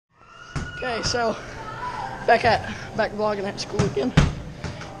Okay, so back vlogging at school again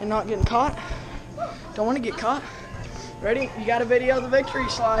and not getting caught. Don't want to get caught. Ready? You got to video the victory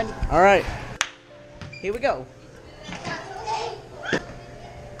slide. All right. Here we go. In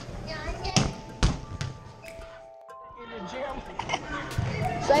the gym.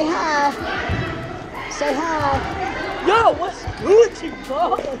 Say hi. Say hi. Yo, what's Gucci,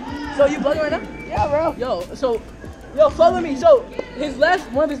 bro? So you vlogging right now? Yeah, bro. Yo, follow me. So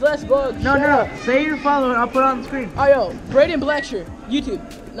one of his last vlogs. No. Say your follower. I'll put it on the screen. Oh, yo, Braden Blackshear, YouTube,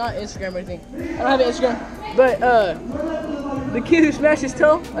 not Instagram or anything. I don't have an Instagram, but the kid who smashed his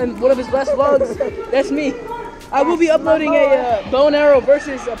toe in one of his last vlogs, that's me. I will be uploading a bow and arrow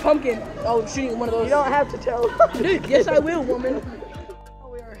versus a pumpkin. Oh, shooting one of those. You don't have to tell. Dude, yes, I will, woman.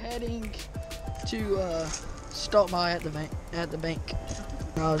 We are heading to stop by at the bank.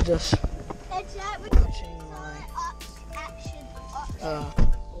 I was just watching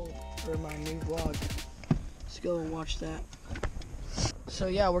for my new vlog. Let's go and watch that. So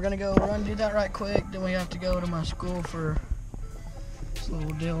yeah, we're gonna go run do that right quick. Then we have to go to my school for this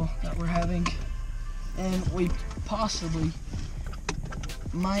little deal that we're having, and we possibly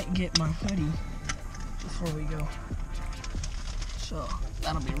might get my hoodie before we go. So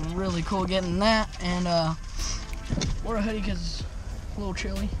that'll be really cool getting that, and wear a hoodie because it's a little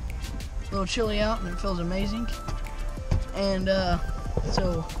chilly out, and it feels amazing. And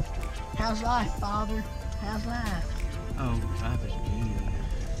so, how's life, Father? How's life? Oh, life is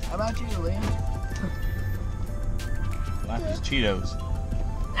good. How about you, Liam? Life is Cheetos.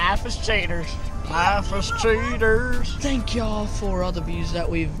 Life is cheaters. Life is cheaters. Thank y'all for all the views that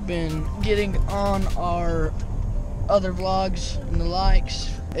we've been getting on our other vlogs and the likes.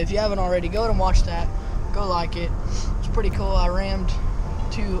 If you haven't already, go and watch that. Go like it. It's pretty cool. I rammed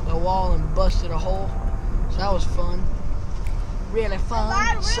to a wall and busted a hole. So that was fun. Really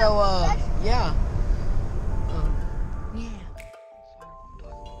fun. So, yeah.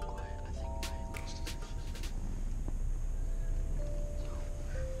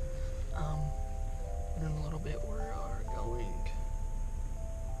 In a little bit, we are going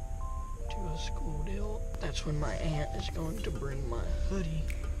to a school deal. That's when my aunt is going to bring my hoodie.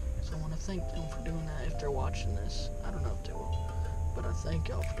 So I want to thank them for doing that if they're watching this. I don't know if they will, but I thank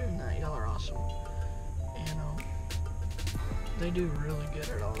y'all for doing that. Y'all are awesome. And they do really good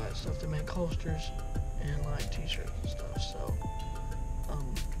at all that stuff. They make holsters and like t-shirts and stuff. So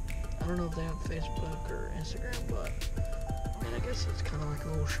I don't know if they have Facebook or Instagram, but I mean, I guess it's kind of like a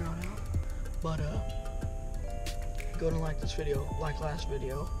little shout out. But go to like this video, like the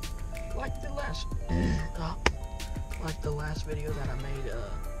last video that I made.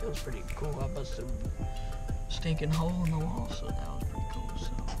 It was pretty cool. I busted a stinking hole in the wall, so that was pretty cool.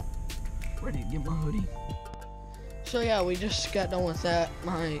 So ready to get my hoodie. So yeah, we just got done with that.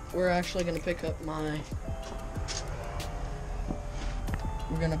 We're actually gonna pick up my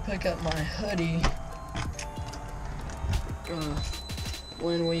hoodie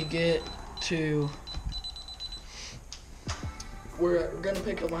when we get to. We're gonna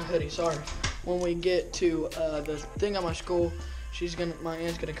pick up my hoodie. Sorry, when we get to the thing at my school, my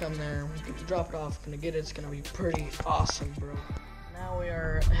aunt's gonna come there. We get to drop it off. Gonna get it. It's gonna be pretty awesome, bro. Now we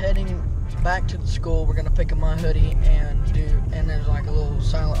are heading back to the school. We're gonna pick up my hoodie and there's like a little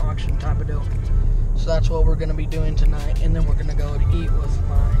silent auction type of deal. So that's what we're gonna be doing tonight, and then we're gonna go to eat with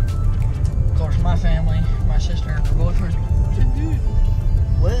my family, my sister and her boyfriend.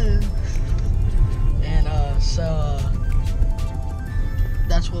 Whoa. And so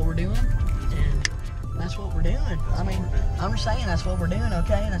that's what we're doing, and that's what we're doing. I mean, I'm just saying that's what we're doing,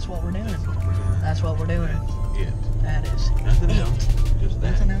 okay? That's what we're doing. That's what we're doing. It. That is Nothing it. else. Just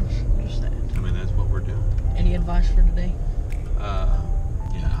that. Nothing else. Just that. I mean, that's what we're doing. Any advice for today? Yeah,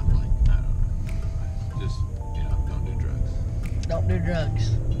 I don't know. Just, don't do drugs. Don't do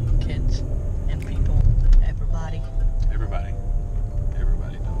drugs, kids and people, everybody. Everybody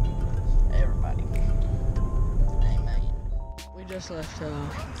don't do drugs. Everybody. Amen. We just left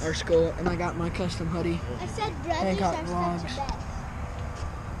our school, and I got my custom hoodie. I said Hancock brothers are Vlogs. such best.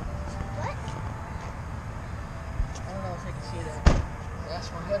 What? I don't know if you can see that. That's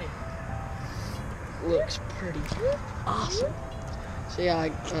my hoodie. Looks pretty awesome. So yeah, I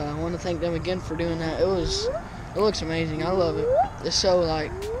want to thank them again for doing that. It looks amazing. I love it. It's so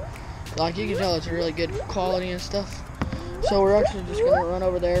like you can tell it's really good quality and stuff. So we're actually just gonna run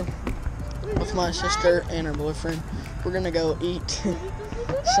over there with my sister and her boyfriend. We're gonna go eat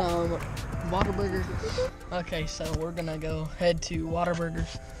some Whataburger. Okay, so we're gonna go head to Whataburger,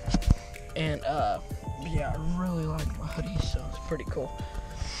 and yeah, I really like my hoodie, so it's pretty cool.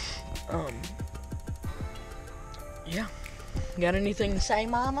 Yeah. Got anything to say,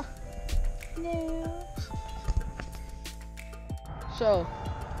 Mama? No. So,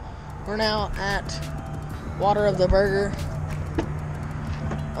 we're now at Water of the Burger.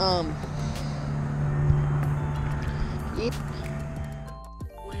 Yep.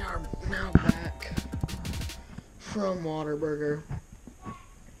 We are now back from Whataburger.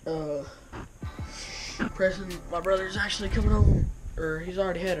 Preston, my brother's actually coming home, or he's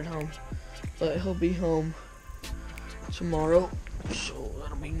already headed home, but he'll be home tomorrow, so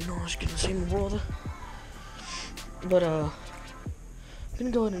that'll be nice getting to see my brother. But I'm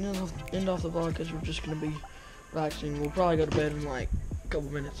gonna go ahead and end off the vlog because we're just gonna be relaxing. We'll probably go to bed in like a couple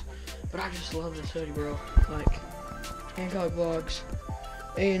minutes. But I just love this hoodie, bro. Like Hancock Vlogs,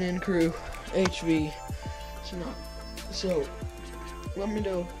 A&N Crew, HV. So let me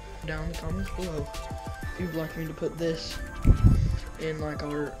know down in the comments below if you'd like me to put this in like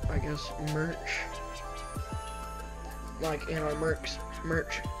our, I guess, merch, like in our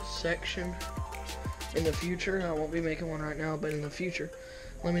merch section in the future. I won't be making one right now, but in the future,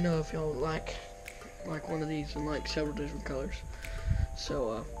 let me know if y'all like one of these in like several different colors,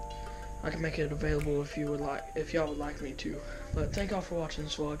 so I can make it available if y'all would like me to. But thank y'all for watching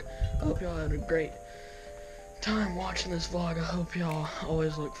this vlog. I hope y'all had a great time watching this vlog. I hope y'all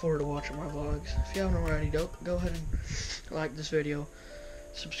always look forward to watching my vlogs. If you haven't already, go ahead and like this video,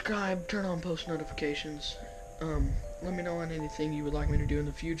 subscribe, turn on post notifications. Let me know on anything you would like me to do in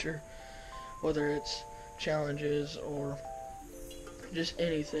the future, whether it's challenges or just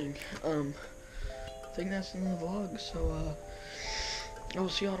anything. I think that's in the vlog, so I will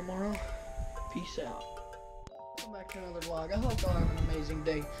see y'all tomorrow. Peace out. Welcome back to another vlog. I hope y'all have an amazing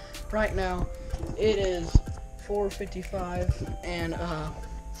day. Right now it is 4:55, and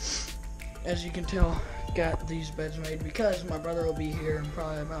as you can tell, got these beds made because my brother will be here in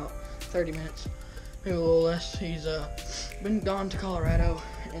probably about 30 minutes, maybe a little less. He's been gone to Colorado,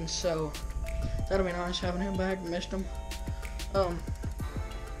 and so that'll be nice having him back. Missed him.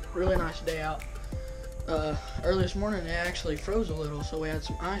 Really nice day out. Early this morning it actually froze a little, so we had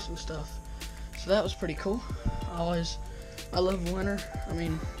some ice and stuff, so that was pretty cool. I love winter. I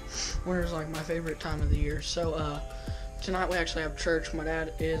mean, winter's like my favorite time of the year. So tonight we actually have church. My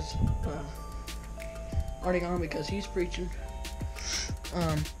dad is already gone because he's preaching.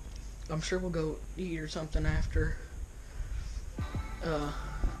 I'm sure we'll go eat or something after.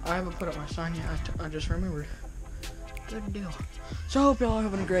 I haven't put up my sign yet. I just remembered. Good deal. So I hope y'all are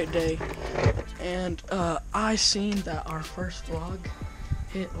having a great day. And I seen that our first vlog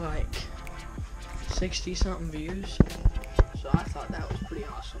hit like 60 something views. So I thought that was pretty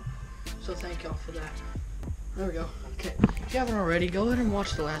awesome. So thank y'all for that. There we go. Okay. If you haven't already, go ahead and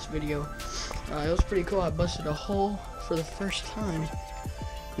watch the last video. It was pretty cool. I busted a hole for the first time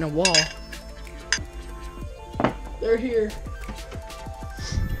in a wall. They're here.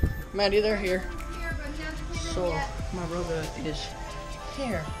 Maddie, they're here. So my brother is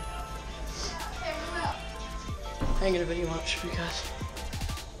here. I ain't gonna video much because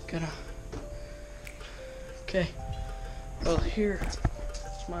okay. Well, here is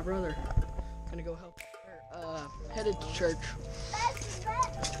my brother. Gonna go help her. Headed to church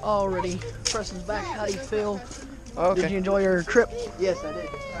already. Preston's back. How do you feel? Okay. Did you enjoy your trip? Yes, I did.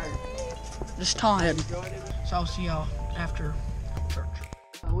 Tired. Just tired. So I'll see y'all after church.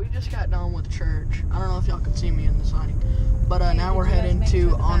 We just got done with church. I don't know if y'all can see me in the sighting, but now we're heading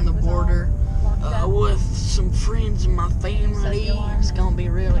to On the Border with some friends and my family. It's gonna be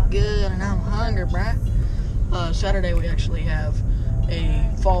really good, and I'm hungry, bruh. Saturday we actually have a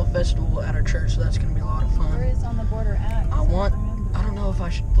fall festival at our church, so that's gonna be a lot of fun. Where is On the Border at? I don't know if I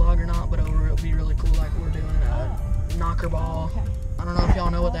should vlog or not, but it'll be really cool. Like we're doing knocker ball. Okay. I don't know if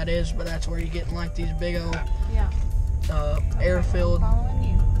y'all know what that is, but that's where you get in like these big old air-filled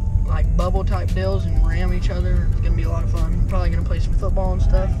like bubble type deals and ram each other. It's gonna be a lot of fun. Probably gonna play some football and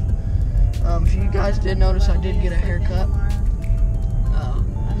stuff. If you guys did notice, I did get a haircut.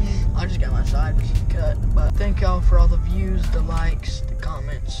 I just got my sides cut, but thank y'all for all the views, the likes, the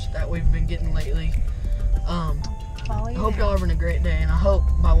comments that we've been getting lately. I hope y'all are having a great day, and I hope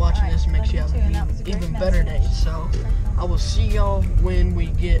by watching this makes you have an even better day. So I will see y'all when we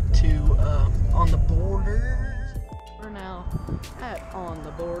get to On the Border. We're now at On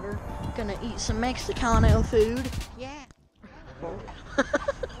the Border. Gonna eat some Mexicano food. Yeah.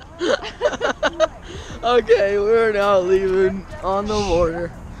 Okay, we're now leaving On the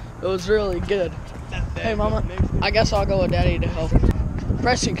Border. It was really good. Hey, Mama, I guess I'll go with Daddy to help.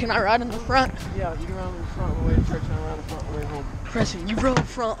 Preston, can I ride in the front? Yeah, you can ride in the front on the way to church and I'll ride in the front on the way home. Preston, you rode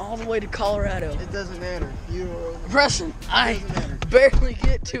front all the way to Colorado. It doesn't matter. Preston, I barely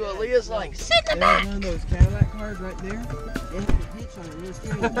get to Aaliyah's like, sit in the back. One of those Cadillac cars right there. It has a hitch on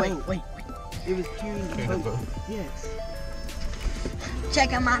it. Wait. It was carrying the boat. Yes.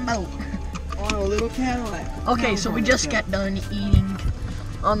 Check out my boat. On a little Cadillac. Okay, so we just got done eating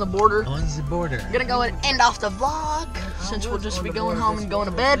on the border. On the border. I'm gonna go and end off the vlog since we'll just be going home and going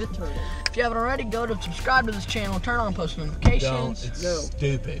to bed. If you haven't already, go to subscribe to this channel, turn on post Don't. notifications. It's No.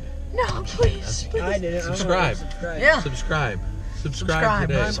 stupid. No, please. I did it. Subscribe. Yeah. Subscribe. Subscribe Subscribe.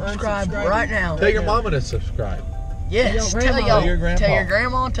 today. Subscribe unsubscribing. right now. Tell your mama to subscribe. Yes. Tell Tell your your grandma. Tell your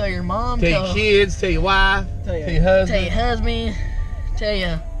grandma. Tell your mom. Tell your kids. Tell your wife. Tell Tell you. your husband. Tell your husband. Tell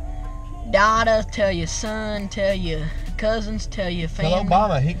your daughter. Tell your son. Tell your cousins. Tell your Tell family.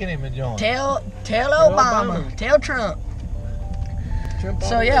 Obama. He can even join. Tell Obama. Obama. Tell Trump. Trump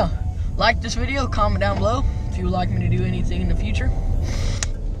So all the yeah, like this video, comment down below if you would like me to do anything in the future.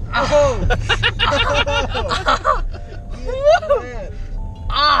 Oh!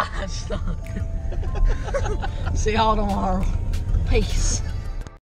 Ah, that stunk. See y'all tomorrow. Peace.